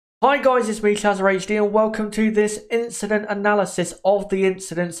Hi guys, it's me, HD, and welcome to this incident analysis of the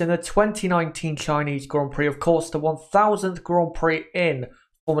incidents in the 2019 Chinese Grand Prix. Of course, the 1000th Grand Prix in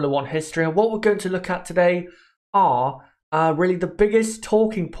Formula 1 history. And what we're going to look at today are really the biggest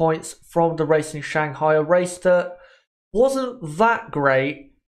talking points from the race in Shanghai. A race that wasn't that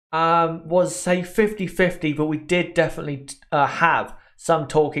great, was say 50-50, but we did definitely have some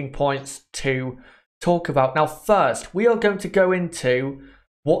talking points to talk about. Now first, we are going to go into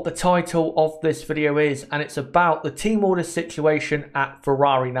what the title of this video is, and it's about the team order situation at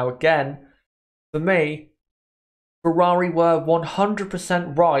Ferrari. Now again, for me, Ferrari were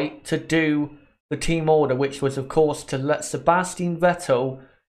 100% right to do the team order, which was of course to let Sebastian Vettel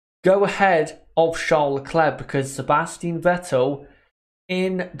go ahead of Charles Leclerc, because Sebastian Vettel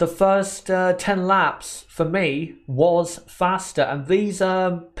in the first 10 laps for me was faster, and these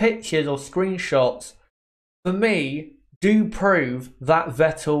pictures or screenshots for me do prove that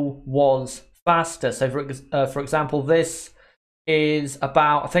Vettel was faster. So for example, this is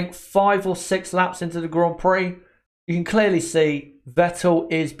about, I think, 5 or 6 laps into the Grand Prix. You can clearly see Vettel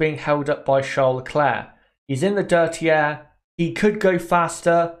is being held up by Charles Leclerc. He's in the dirty air. He could go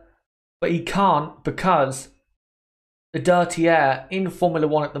faster, but he can't, because the dirty air in Formula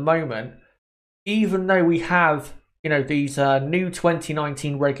 1 at the moment, even though we have these new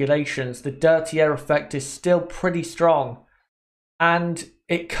 2019 regulations, the dirty air effect is still pretty strong, and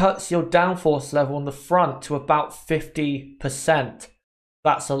it cuts your downforce level on the front to about 50%.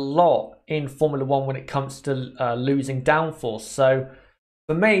 That's a lot in Formula 1 when it comes to losing downforce. So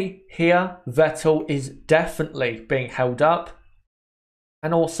for me here, Vettel is definitely being held up,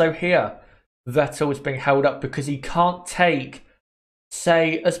 and also here Vettel is being held up because he can't take,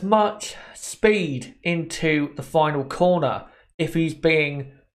 say, as much speed into the final corner if he's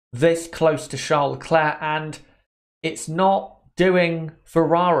being this close to Charles Leclerc, and it's not doing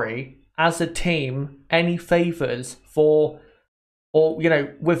Ferrari as a team any favors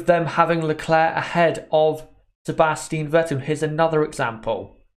with them having Leclerc ahead of Sebastian Vettel. Here's another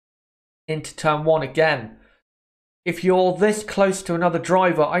example. Into turn 1 again. If you're this close to another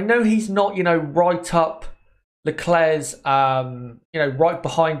driver, I know he's not, right up Leclerc's, right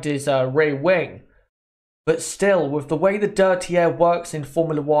behind his rear wing. But still, with the way the dirty air works in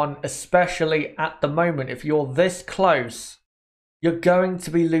Formula 1, especially at the moment, if you're this close, you're going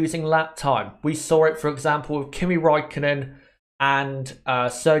to be losing lap time. We saw it, for example, with Kimi Raikkonen and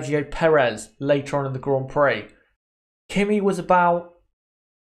Sergio Perez later on in the Grand Prix. Kimi was about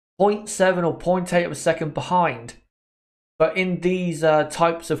 0.7 or 0.8 of a second behind. But in these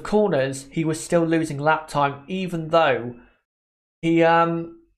types of corners, he was still losing lap time, even though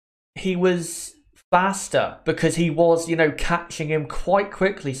he was faster, because he was, catching him quite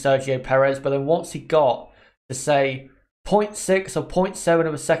quickly, Sergio Perez. But then once he got to, say, 0.6 or 0.7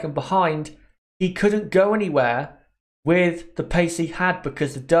 of a second behind, he couldn't go anywhere with the pace he had,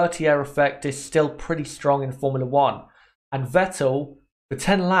 because the dirty air effect is still pretty strong in Formula 1. And Vettel, for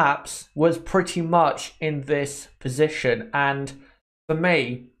 10 laps, was pretty much in this position. And for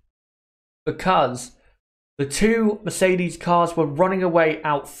me, because the two Mercedes cars were running away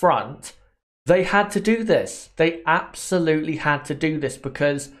out front, they had to do this. They absolutely had to do this,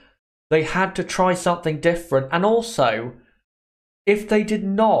 because they had to try something different. And also, if they did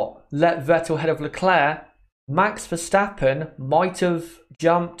not let Vettel ahead of Leclerc, Max Verstappen might have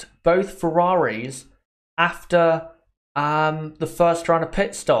jumped both Ferraris after the first round of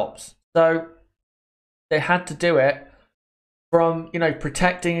pit stops. So they had to do it from,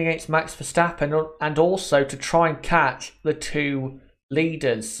 protecting against Max Verstappen, and also to try and catch the two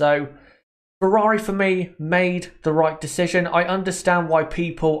leaders. So Ferrari, for me, made the right decision. I understand why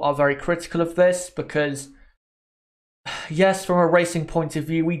people are very critical of this, because yes, from a racing point of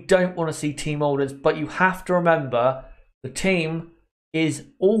view, we don't want to see team orders, but you have to remember the team is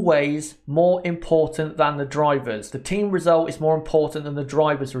always more important than the drivers. The team result is more important than the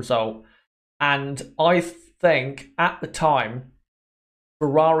driver's result. And I think at the time,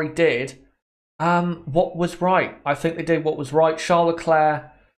 Ferrari did what was right. I think they did what was right. Charles Leclerc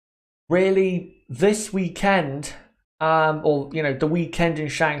really this weekend, the weekend in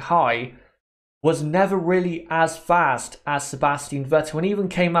Shanghai, was never really as fast as Sebastian Vettel, and even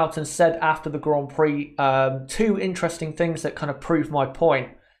came out and said after the Grand Prix two interesting things that kind of prove my point.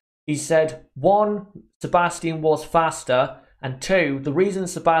 He said, 1, Sebastian was faster, and 2, the reason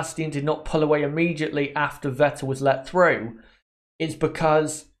Sebastian did not pull away immediately after Vettel was let through is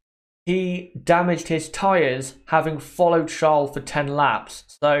because he damaged his tyres having followed Charles for 10 laps.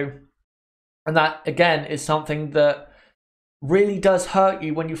 So, and that again is something that really does hurt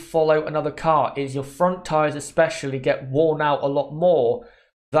you when you follow another car, is your front tyres especially get worn out a lot more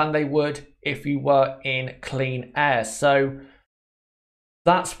than they would if you were in clean air. So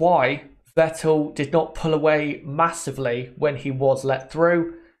that's why Vettel did not pull away massively when he was let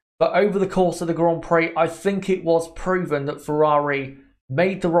through. But over the course of the Grand Prix, I think it was proven that Ferrari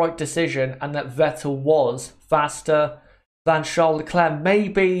made the right decision and that Vettel was faster than Charles Leclerc.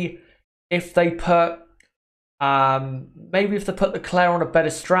 Maybe if they put Leclerc on a better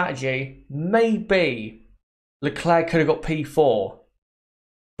strategy, maybe Leclerc could have got P4.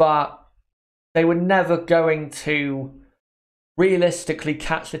 But they were never going to realistically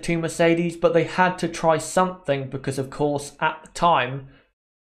catch the two Mercedes, but they had to try something because, of course, at the time,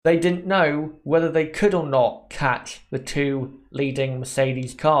 they didn't know whether they could or not catch the two leading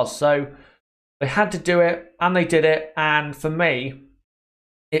Mercedes cars. So they had to do it, and they did it, and for me,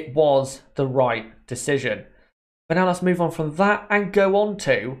 it was the right decision. But now let's move on from that and go on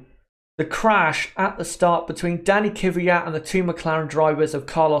to the crash at the start between Daniil Kvyat and the two McLaren drivers of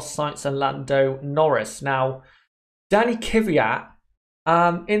Carlos Sainz and Lando Norris. Now, Daniil Kvyat,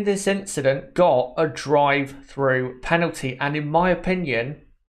 in this incident, got a drive-through penalty, and in my opinion,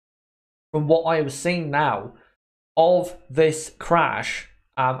 from what I have seen now of this crash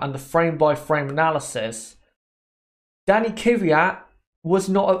and the frame-by-frame analysis, Daniil Kvyat was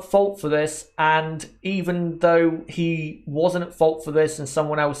not at fault for this, and even though he wasn't at fault for this and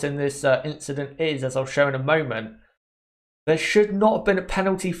someone else in this incident is, as I'll show in a moment, there should not have been a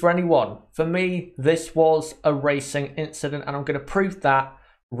penalty for anyone. For me, this was a racing incident, and I'm going to prove that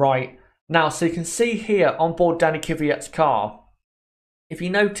right now. So you can see here on board Daniil Kvyat's car, if you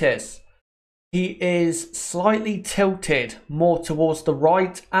notice, he is slightly tilted more towards the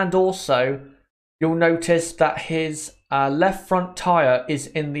right, and also you'll notice that his left front tyre is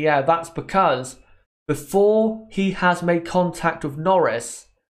in the air. That's because before he has made contact with Norris,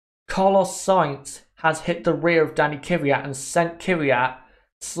 Carlos Sainz has hit the rear of Daniil Kvyat and sent Kvyat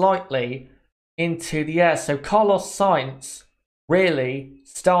slightly into the air. So Carlos Sainz really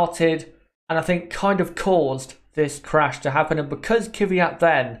started and I think kind of caused this crash to happen. And because Kvyat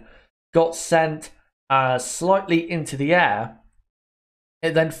then got sent slightly into the air,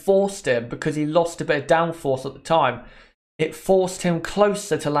 it then forced him, because he lost a bit of downforce at the time, it forced him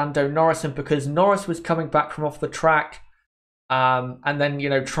closer to Lando Norris. And because Norris was coming back from off the track and then, you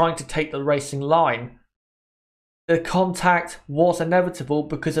know, trying to take the racing line, the contact was inevitable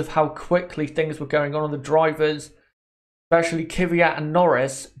because of how quickly things were going on. The drivers, especially Kvyat and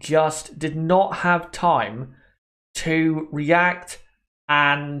Norris, just did not have time to react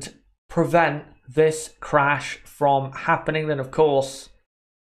and prevent this crash from happening. Then, of course,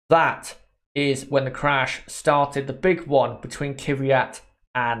 that is when the crash started, the big one between Kvyat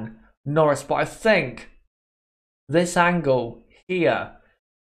and Norris. But I think this angle here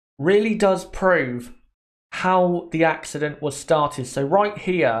really does prove how the accident was started. So right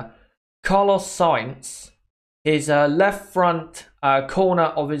here, Carlos Sainz, his left front corner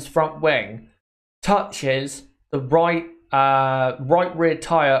of his front wing touches the right rear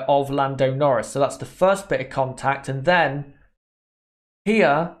tyre of Lando Norris. So that's the first bit of contact. And then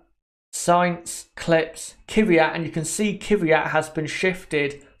here, Sainz clips Kvyat, and you can see Kvyat has been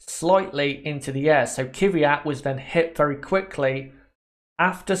shifted slightly into the air. So Kvyat was then hit very quickly.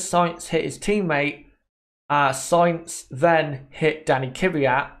 After Sainz hit his teammate, Sainz then hit Daniil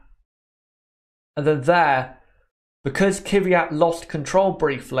Kvyat. And then there, because Kvyat lost control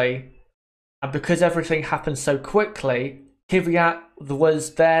briefly, and because everything happened so quickly, Kvyat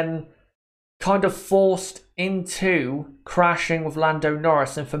was then kind of forced into crashing with Lando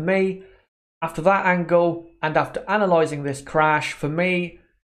Norris. And for me, after that angle and after analysing this crash, for me,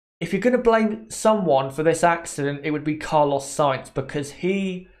 if you're going to blame someone for this accident, it would be Carlos Sainz, because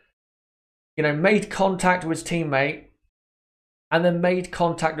he, you know, made contact with his teammate and then made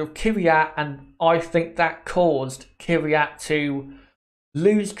contact with Kvyat, and I think that caused Kvyat to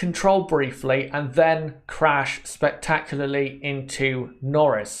lose control briefly and then crash spectacularly into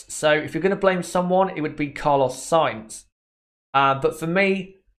Norris. So if you're going to blame someone, it would be Carlos Sainz. But for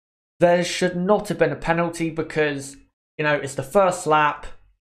me, there should not have been a penalty because, you know, it's the first lap.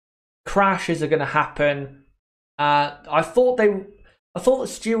 Crashes are going to happen. I thought the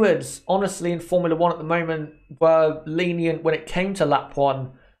stewards, honestly, in Formula 1 at the moment were lenient when it came to lap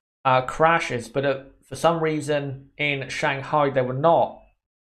 1 crashes, but for some reason in Shanghai they were not.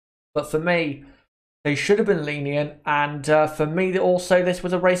 But for me, they should have been lenient, and for me also this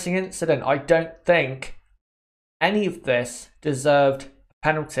was a racing incident. I don't think any of this deserved a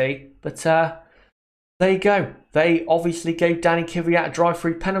penalty, but there you go. They obviously gave Daniil Kvyat a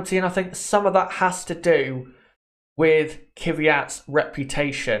drive-through penalty, and I think some of that has to do with Kvyat's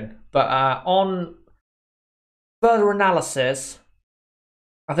reputation. But on further analysis,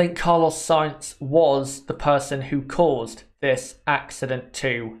 I think Carlos Sainz was the person who caused this accident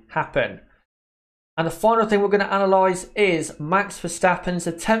to happen. And the final thing we're going to analyse is Max Verstappen's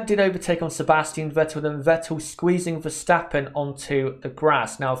attempted overtake on Sebastian Vettel, and Vettel squeezing Verstappen onto the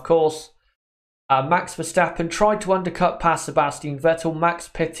grass. Now, of course, Max Verstappen tried to undercut past Sebastian Vettel. Max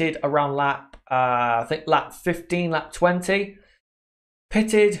pitted around I think lap 15, lap 20.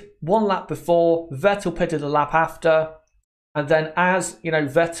 Pitted one lap before, Vettel pitted a lap after. And then as,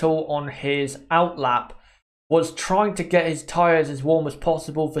 Vettel on his out lap was trying to get his tyres as warm as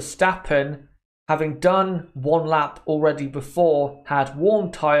possible, Verstappen, having done one lap already before, had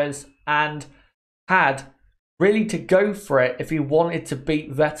warm tyres and had really to go for it if he wanted to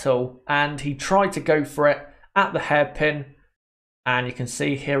beat Vettel. And he tried to go for it at the hairpin. And you can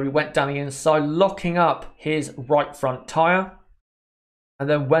see here he went down the inside, locking up his right front tyre. And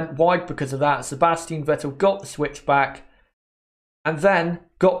then went wide because of that. Sebastian Vettel got the switchback. And then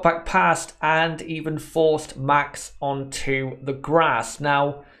got back past and even forced Max onto the grass.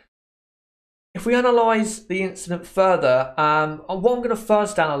 Now, if we analyse the incident further, what I'm going to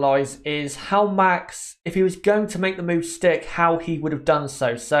first analyse is how Max, if he was going to make the move stick, how he would have done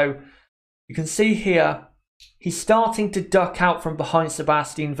so. So you can see here, he's starting to duck out from behind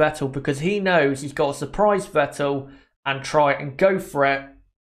Sebastian Vettel because he knows he's got to surprise Vettel and try and go for it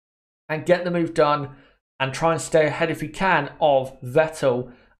and get the move done and try and stay ahead if he can of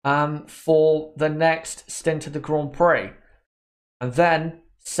Vettel for the next stint of the Grand Prix. And then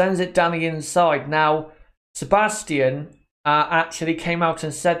sends it down the inside. Now, Sebastian actually came out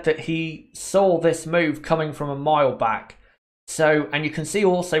and said that he saw this move coming from a mile back. So, and you can see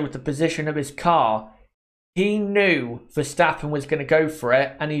also with the position of his car, he knew Verstappen was going to go for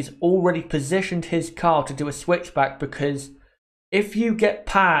it, and he's already positioned his car to do a switchback, because if you get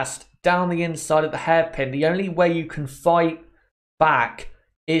past down the inside of the hairpin, the only way you can fight back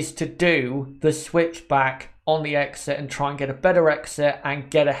is to do the switchback on the exit and try and get a better exit and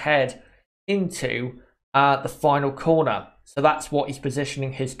get ahead into the final corner. So that's what he's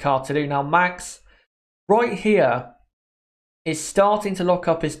positioning his car to do. Now, Max, right here, is starting to lock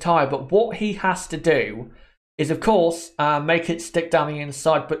up his tyre, but what he has to do is, of course, make it stick down the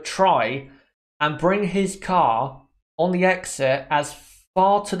inside, but try and bring his car on the exit as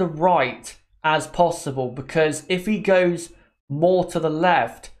far to the right as possible, because if he goes more to the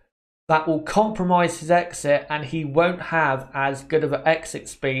left, that will compromise his exit and he won't have as good of an exit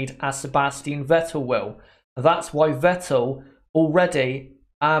speed as Sebastian Vettel will. That's why Vettel already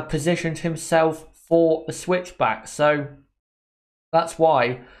positioned himself for the switchback. So that's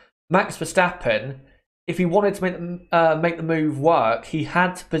why Max Verstappen, if he wanted to make the move work, he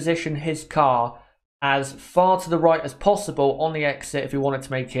had to position his car as far to the right as possible on the exit if he wanted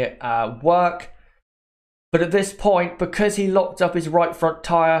to make it work. But at this point, because he locked up his right front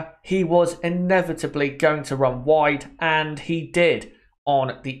tyre, he was inevitably going to run wide, and he did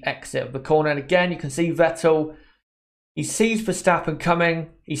on the exit of the corner. And again, you can see Vettel, he sees Verstappen coming,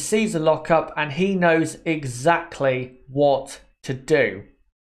 he sees the lockup, and he knows exactly what to do.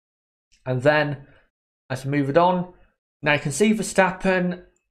 And then, let's move it on. Now you can see Verstappen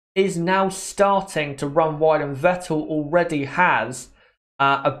is now starting to run wide, and Vettel already has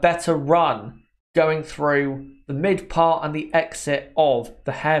a better run going through the mid part and the exit of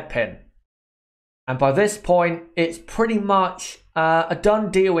the hairpin. And by this point, it's pretty much a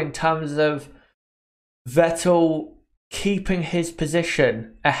done deal in terms of Vettel keeping his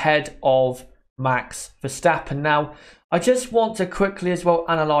position ahead of Max Verstappen. Now, I just want to quickly as well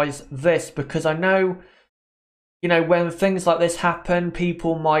analyse this, because I know, when things like this happen,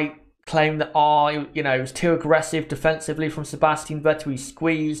 people might claim that, it was too aggressive defensively from Sebastian Vettel. He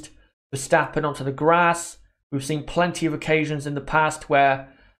squeezed Verstappen onto the grass. We've seen plenty of occasions in the past where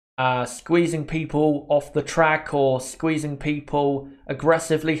squeezing people off the track or squeezing people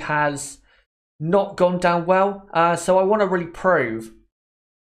aggressively has not gone down well. So I want to really prove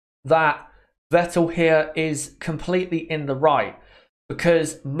that Vettel here is completely in the right,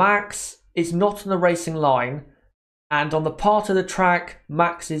 because Max is not on the racing line, and on the part of the track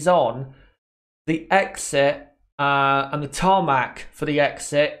Max is on, the exit and the tarmac for the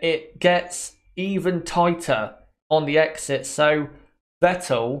exit, it gets even tighter on the exit. So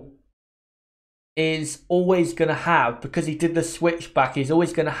Vettel is always going to have, because he did the switchback, he's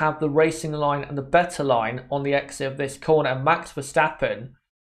always going to have the racing line and the better line on the exit of this corner. And Max Verstappen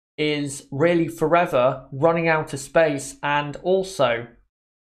is really forever running out of space. And also,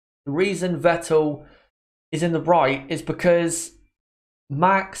 the reason Vettel is in the right is because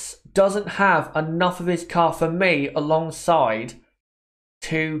Max doesn't have enough of his car, for me, alongside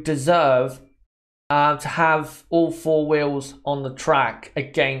to deserve to have all four wheels on the track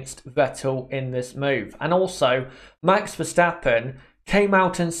against Vettel in this move. And also, Max Verstappen came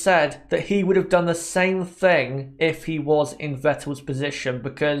out and said that he would have done the same thing if he was in Vettel's position,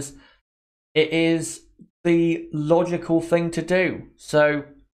 because it is the logical thing to do. So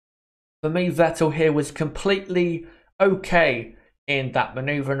for me, Vettel here was completely okay in that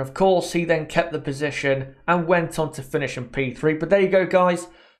maneuver, and of course he then kept the position and went on to finish in P3. But there you go, guys.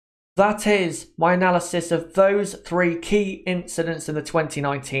 That is my analysis of those three key incidents in the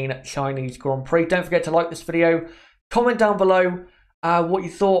 2019 Chinese Grand Prix. Don't forget to like this video, comment down below what you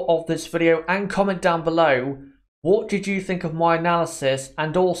thought of this video, and comment down below what did you think of my analysis,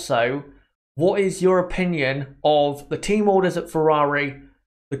 and also what is your opinion of the team orders at Ferrari,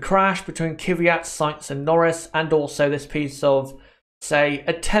 the crash between Kvyat, Sainz and Norris, and also this piece of, say,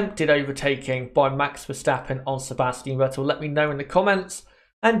 attempted overtaking by Max Verstappen on Sebastian Vettel. Let me know in the comments.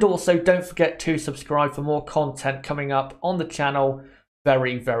 And also, don't forget to subscribe for more content coming up on the channel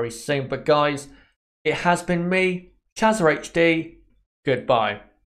very, very soon. But guys, it has been me, Chazza HD. Goodbye.